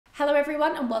Hello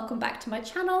everyone and welcome back to my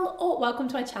channel, or welcome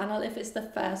to my channel if it's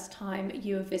the first time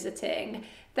you're visiting.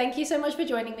 Thank you so much for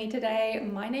joining me today.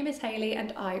 My name is Hayley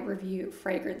and I review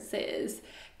fragrances.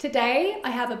 Today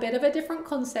I have a bit of a different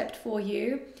concept for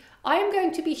you. I am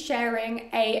going to be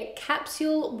sharing a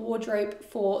capsule wardrobe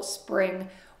for spring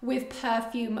with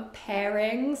perfume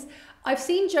pairings. I've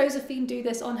seen Josephine do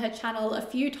this on her channel a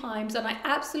few times and I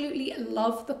absolutely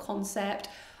love the concept.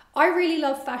 I really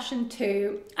love fashion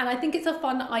too, and I think it's a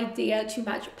fun idea to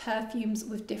match perfumes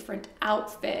with different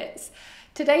outfits.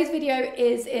 Today's video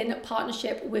is in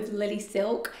partnership with Lily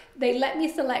Silk. They let me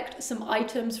select some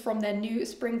items from their new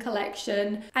spring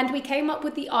collection, and we came up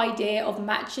with the idea of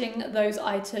matching those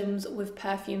items with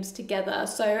perfumes together.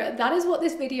 So that is what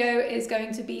this video is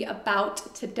going to be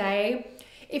about today.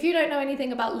 If you don't know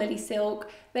anything about Lily Silk,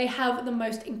 they have the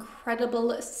most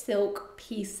incredible silk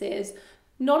pieces.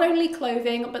 Not only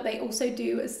clothing, but they also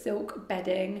do silk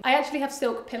bedding. I actually have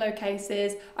silk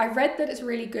pillowcases. I read that it's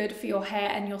really good for your hair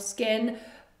and your skin,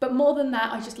 but more than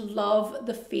that, I just love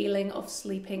the feeling of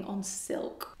sleeping on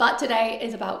silk. But today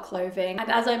is about clothing.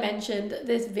 And as I mentioned,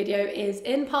 this video is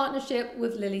in partnership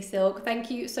with Lily Silk.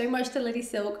 Thank you so much to Lily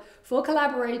Silk for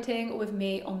collaborating with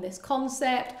me on this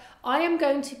concept. I am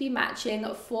going to be matching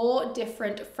 4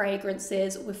 different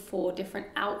fragrances with 4 different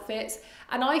outfits.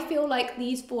 And I feel like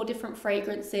these 4 different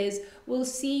fragrances will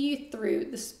see you through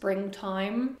the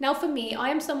springtime. Now for me, I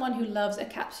am someone who loves a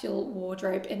capsule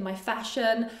wardrobe in my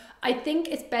fashion. I think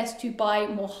it's best to buy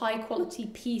more high quality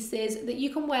pieces that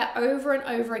you can wear over and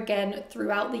over again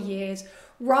throughout the years,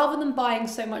 rather than buying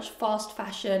so much fast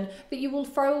fashion that you will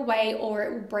throw away or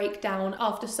it will break down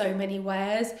after so many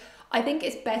wears. I think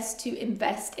it's best to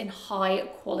invest in high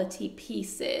quality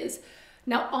pieces.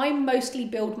 Now, I mostly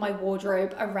build my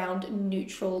wardrobe around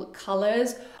neutral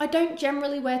colors. I don't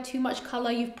generally wear too much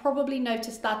color. You've probably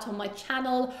noticed that on my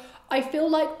channel. I feel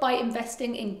like by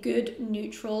investing in good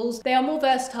neutrals, they are more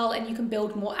versatile and you can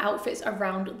build more outfits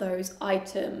around those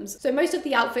items. So most of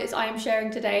the outfits I am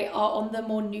sharing today are on the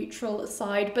more neutral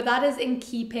side, but that is in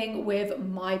keeping with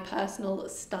my personal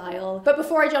style. But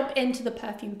before I jump into the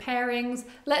perfume pairings,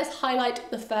 let's highlight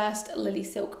the first Lily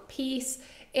Silk piece.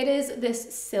 It is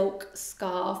this silk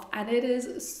scarf and it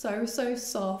is so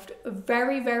soft,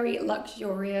 very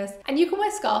luxurious. And you can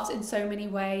wear scarves in so many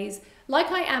ways.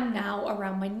 Like I am now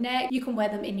around my neck, you can wear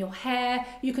them in your hair,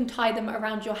 you can tie them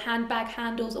around your handbag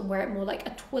handles and wear it more like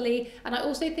a twilly. And I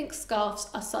also think scarves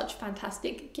are such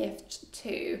fantastic gifts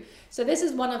too. So this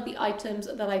is one of the items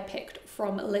that I picked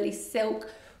from Lily Silk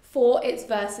for its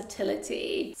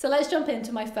versatility. So let's jump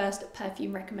into my first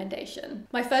perfume recommendation.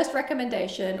 My first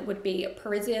recommendation would be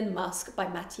Parisian Musc by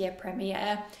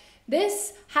Matiere.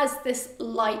 This has this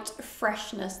light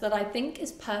freshness that I think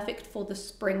is perfect for the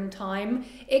springtime.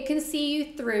 It can see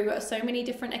you through so many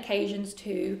different occasions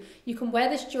too. You can wear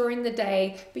this during the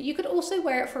day, but you could also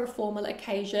wear it for a formal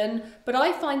occasion. But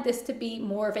I find this to be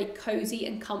more of a cozy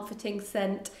and comforting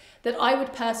scent that I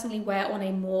would personally wear on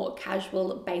a more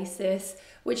casual basis,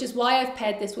 which is why I've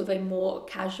paired this with a more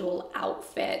casual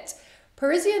outfit.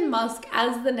 Parisian Musc,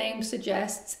 as the name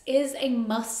suggests, is a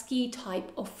musky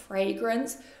type of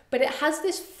fragrance, but it has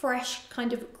this fresh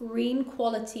kind of green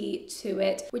quality to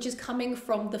it, which is coming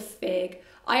from the fig.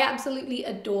 I absolutely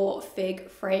adore fig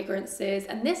fragrances,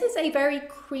 and this is a very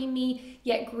creamy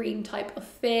yet green type of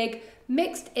fig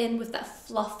mixed in with that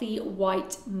fluffy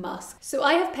white musk. So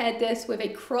I have paired this with a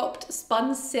cropped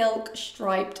spun silk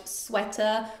striped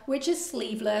sweater, which is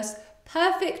sleeveless,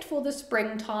 perfect for the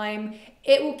springtime.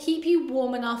 It will keep you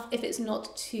warm enough if it's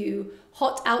not too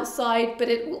hot outside, but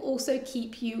it will also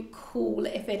keep you cool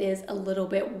if it is a little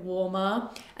bit warmer.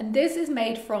 And this is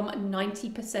made from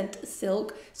 90%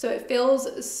 silk, so it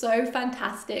feels so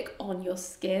fantastic on your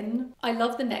skin. I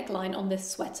love the neckline on this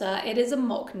sweater. It is a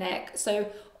mock neck,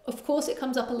 so of course it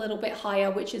comes up a little bit higher,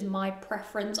 which is my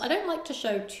preference. I don't like to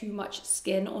show too much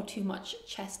skin or too much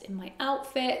chest in my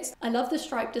outfits. I love the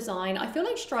stripe design. I feel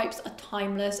like stripes are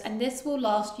timeless and this will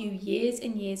last you years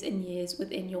and years and years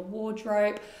within your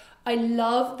wardrobe. I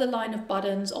love the line of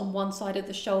buttons on one side of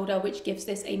the shoulder, which gives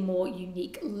this a more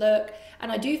unique look.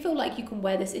 And I do feel like you can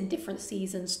wear this in different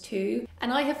seasons too.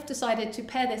 And I have decided to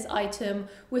pair this item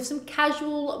with some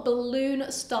casual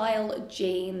balloon style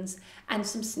jeans and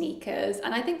some sneakers.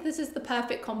 And I think this is the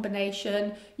perfect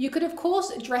combination. You could of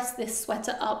course dress this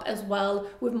sweater up as well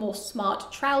with more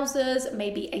smart trousers,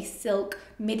 maybe a silk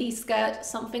midi skirt,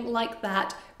 something like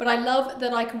that. But I love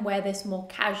that I can wear this more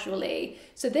casually.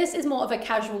 So this is more of a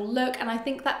casual look and I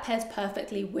think that pairs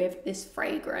perfectly with this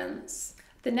fragrance.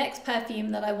 The next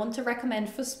perfume that I want to recommend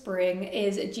for spring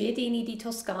is Giardini di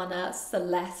Toscana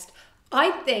Celeste.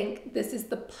 I think this is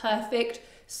the perfect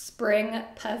spring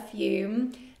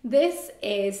perfume. This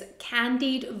is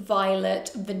Candied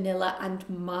Violet, Vanilla and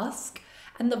Musk.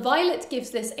 And the violet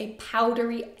gives this a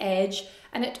powdery edge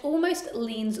and it almost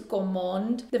leans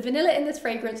gourmand. The vanilla in this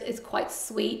fragrance is quite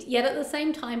sweet, yet at the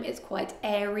same time it's quite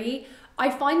airy. I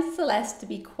find Celeste to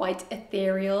be quite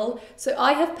ethereal, so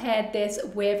I have paired this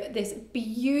with this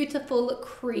beautiful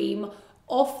cream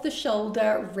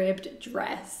off-the-shoulder ribbed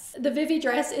dress. The Vivi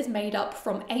dress is made up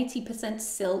from 80%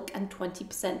 silk and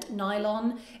 20%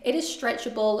 nylon. It is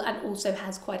stretchable and also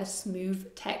has quite a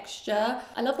smooth texture.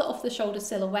 I love the off-the-shoulder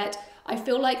silhouette. I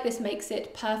feel like this makes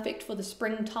it perfect for the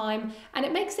springtime and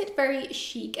it makes it very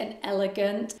chic and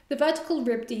elegant. The vertical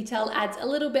rib detail adds a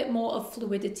little bit more of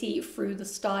fluidity through the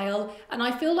style, and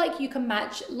I feel like you can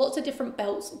match lots of different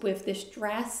belts with this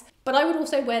dress, but I would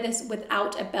also wear this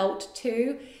without a belt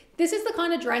too. This is the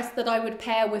kind of dress that I would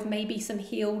pair with maybe some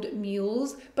heeled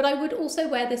mules, but I would also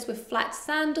wear this with flat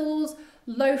sandals,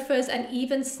 loafers, and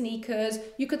even sneakers.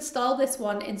 You could style this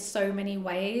one in so many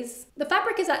ways. The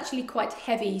fabric is actually quite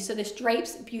heavy, so this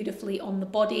drapes beautifully on the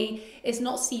body. It's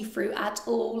not see-through at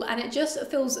all, and it just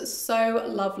feels so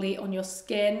lovely on your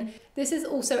skin. This is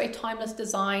also a timeless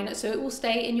design, so it will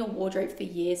stay in your wardrobe for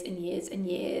years and years and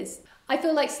years. I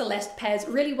feel like Celeste pairs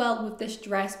really well with this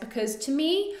dress because to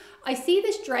me, I see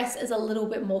this dress as a little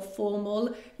bit more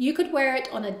formal. You could wear it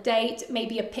on a date,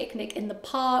 maybe a picnic in the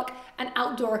park, an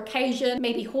outdoor occasion,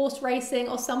 maybe horse racing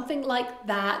or something like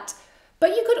that.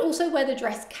 But you could also wear the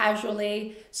dress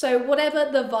casually. So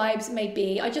whatever the vibes may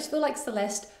be, I just feel like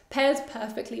Celeste pairs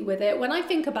perfectly with it. When I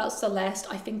think about Celeste,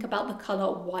 I think about the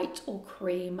color white or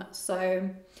cream. So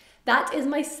that is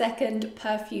my second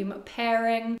perfume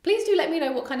pairing. Please do let me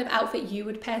know what kind of outfit you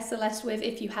would pair Celeste with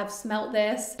if you have smelt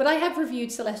this. But I have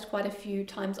reviewed Celeste quite a few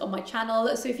times on my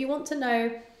channel, so if you want to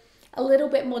know a little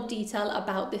bit more detail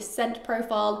about this scent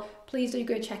profile, please do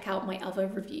go check out my other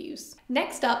reviews.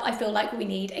 Next up, I feel like we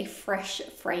need a fresh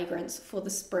fragrance for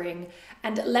the spring,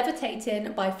 and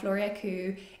Levitating by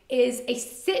Floraiku is a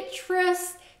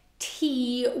citrus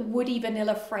tea woody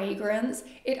vanilla fragrance.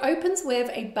 It opens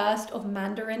with a burst of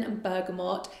mandarin and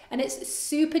bergamot and it's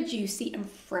super juicy and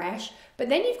fresh, but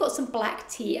then you've got some black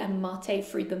tea and mate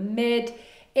through the mid.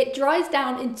 It dries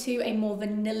down into a more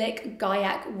vanillic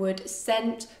gaiac wood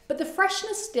scent, but the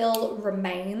freshness still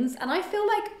remains, and I feel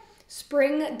like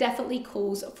spring definitely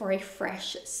calls for a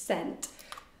fresh scent.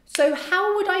 So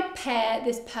how would I pair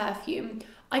this perfume?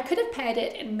 I could have paired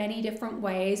it in many different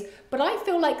ways, but I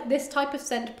feel like this type of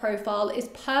scent profile is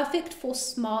perfect for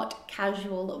smart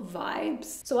casual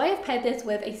vibes. So I have paired this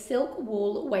with a silk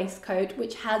wool waistcoat,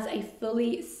 which has a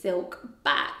fully silk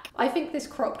back. I think this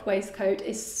cropped waistcoat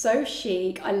is so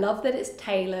chic. I love that it's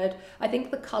tailored. I think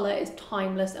the color is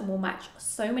timeless and will match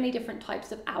so many different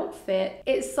types of outfit.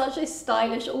 It's such a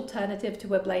stylish alternative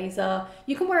to a blazer.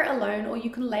 You can wear it alone or you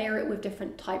can layer it with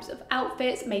different types of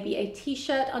outfits, maybe a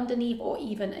t-shirt underneath or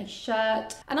even a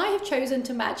shirt. And I have chosen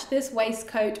to match this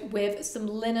waistcoat with some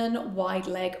linen wide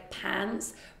leg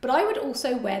pants, but I would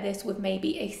also wear this with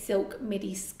maybe a silk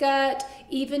midi skirt,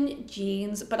 even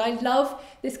jeans, but I love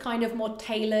this kind of more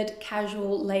tailored,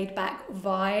 casual, laid back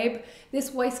vibe.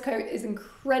 This waistcoat is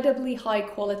incredibly high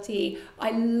quality.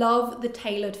 I love the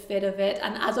tailored fit of it,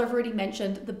 and as I've already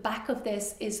mentioned, the back of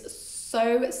this is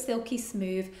so silky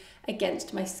smooth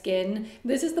against my skin.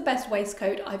 This is the best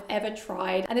waistcoat I've ever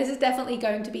tried, and this is definitely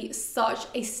going to be such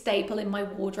a staple in my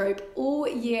wardrobe all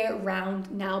year round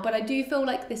now, but I do feel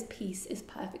like this piece is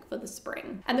perfect for the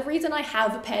spring. And the reason I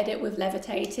have paired it with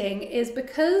Levitating is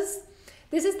because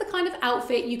this is the kind of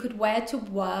outfit you could wear to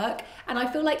work, and I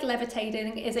feel like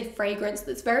Levitating is a fragrance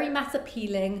that's very mass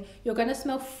appealing. You're going to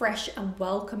smell fresh and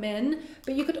welcoming,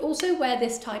 but you could also wear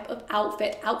this type of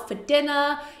outfit out for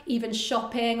dinner, even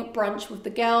shopping, brunch with the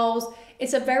girls.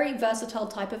 It's a very versatile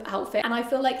type of outfit, and I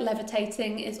feel like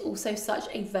Levitating is also such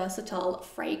a versatile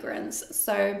fragrance.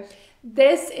 So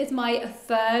this is my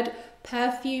third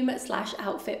perfume slash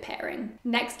outfit pairing.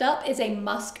 Next up is a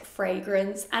musk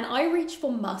fragrance, and I reach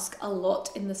for musk a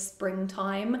lot in the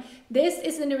springtime. This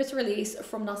is the newest release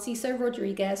from Narciso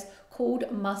Rodriguez called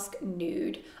Musc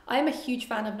Nude. I'm a huge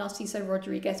fan of Narciso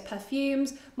Rodriguez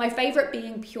perfumes, my favorite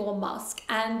being Pure Musk,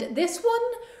 and this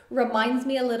one reminds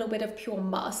me a little bit of Pure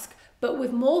Musk, but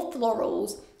with more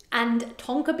florals and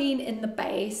tonka bean in the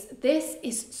base. This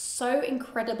is so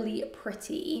incredibly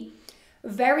pretty.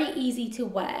 Very easy to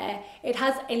wear. It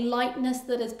has a lightness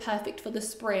that is perfect for the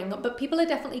spring, but people are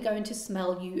definitely going to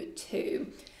smell you too.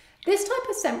 This type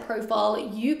of scent profile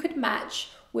you could match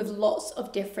with lots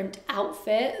of different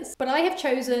outfits, but I have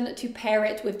chosen to pair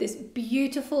it with this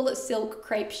beautiful silk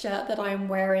crepe shirt that I am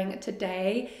wearing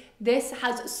today. This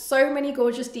has so many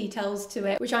gorgeous details to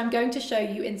it, which I'm going to show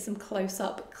you in some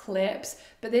close-up clips,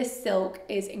 but this silk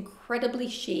is incredibly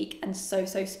chic and so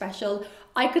special.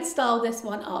 I could style this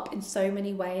one up in so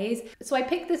many ways. So I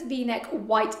picked this V-neck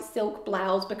white silk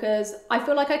blouse because I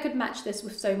feel like I could match this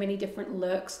with so many different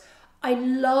looks. I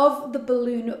love the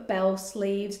balloon bell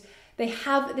sleeves. They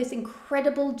have this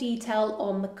incredible detail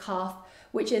on the cuff,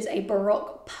 which is a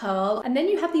Baroque pearl. And then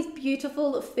you have these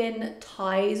beautiful thin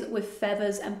ties with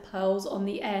feathers and pearls on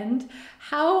the end.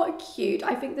 How cute.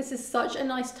 I think this is such a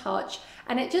nice touch,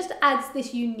 and it just adds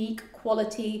this unique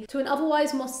quality to an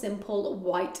otherwise more simple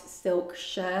white silk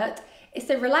shirt. It's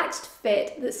a relaxed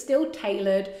fit that's still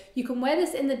tailored. You can wear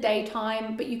this in the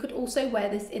daytime, but you could also wear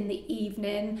this in the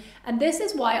evening. And this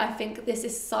is why I think this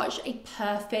is such a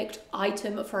perfect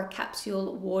item for a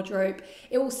capsule wardrobe.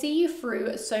 It will see you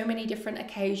through so many different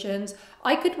occasions.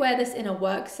 I could wear this in a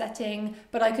work setting,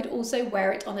 but I could also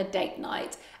wear it on a date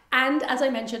night. And as I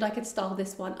mentioned, I could style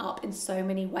this one up in so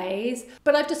many ways.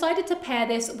 But I've decided to pair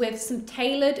this with some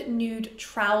tailored nude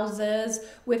trousers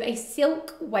with a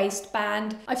silk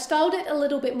waistband. I've styled it a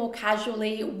little bit more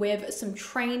casually with some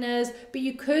trainers, but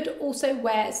you could also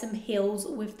wear some heels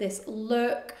with this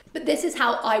look. But this is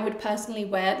how I would personally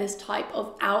wear this type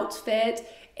of outfit.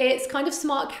 It's kind of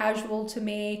smart casual to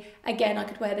me. Again, I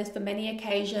could wear this for many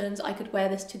occasions. I could wear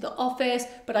this to the office,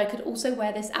 but I could also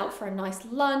wear this out for a nice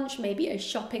lunch, maybe a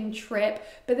shopping trip.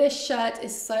 But this shirt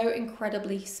is so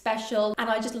incredibly special, and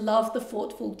I just love the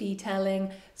thoughtful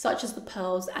detailing, such as the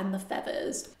pearls and the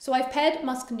feathers. So I've paired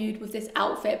Musc Nude with this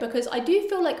outfit because I do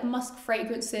feel like musk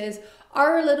fragrances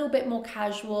are a little bit more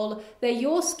casual. They're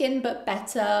your skin but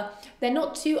better. They're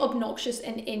not too obnoxious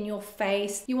and in your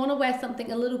face. You want to wear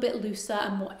something a little bit looser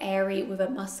and more airy with a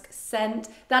musk scent.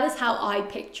 That is how I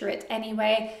picture it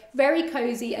anyway. Very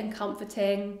cozy and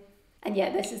comforting. And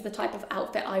yeah, this is the type of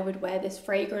outfit I would wear this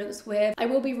fragrance with. I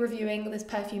will be reviewing this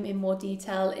perfume in more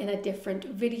detail in a different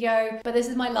video, but this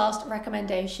is my last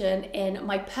recommendation in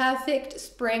my perfect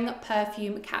spring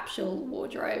perfume capsule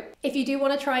wardrobe. If you do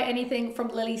want to try anything from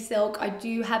Lily Silk, I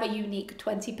do have a unique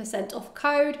 20% off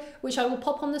code, which I will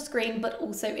pop on the screen, but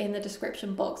also in the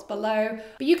description box below.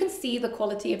 But you can see the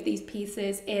quality of these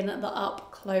pieces in the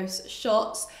up close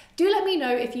shots. Do let me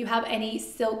know if you have any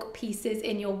silk pieces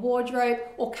in your wardrobe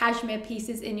or cashmere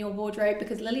pieces in your wardrobe,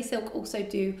 because Lily Silk also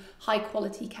do high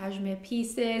quality cashmere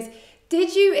pieces.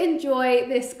 Did you enjoy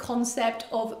this concept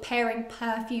of pairing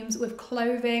perfumes with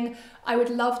clothing? I would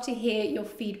love to hear your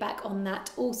feedback on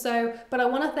that also, but I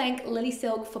want to thank Lily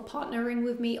Silk for partnering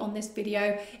with me on this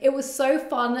video. It was so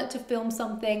fun to film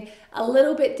something a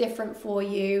little bit different for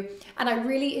you, and I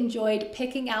really enjoyed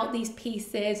picking out these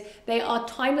pieces. They are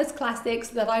timeless classics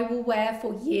that I will wear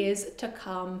for years to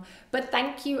come. But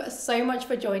thank you so much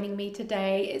for joining me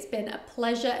today. It's been a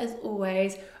pleasure as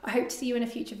always. I hope to see you in a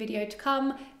future video to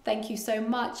come. Thank you so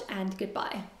much, and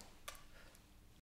goodbye.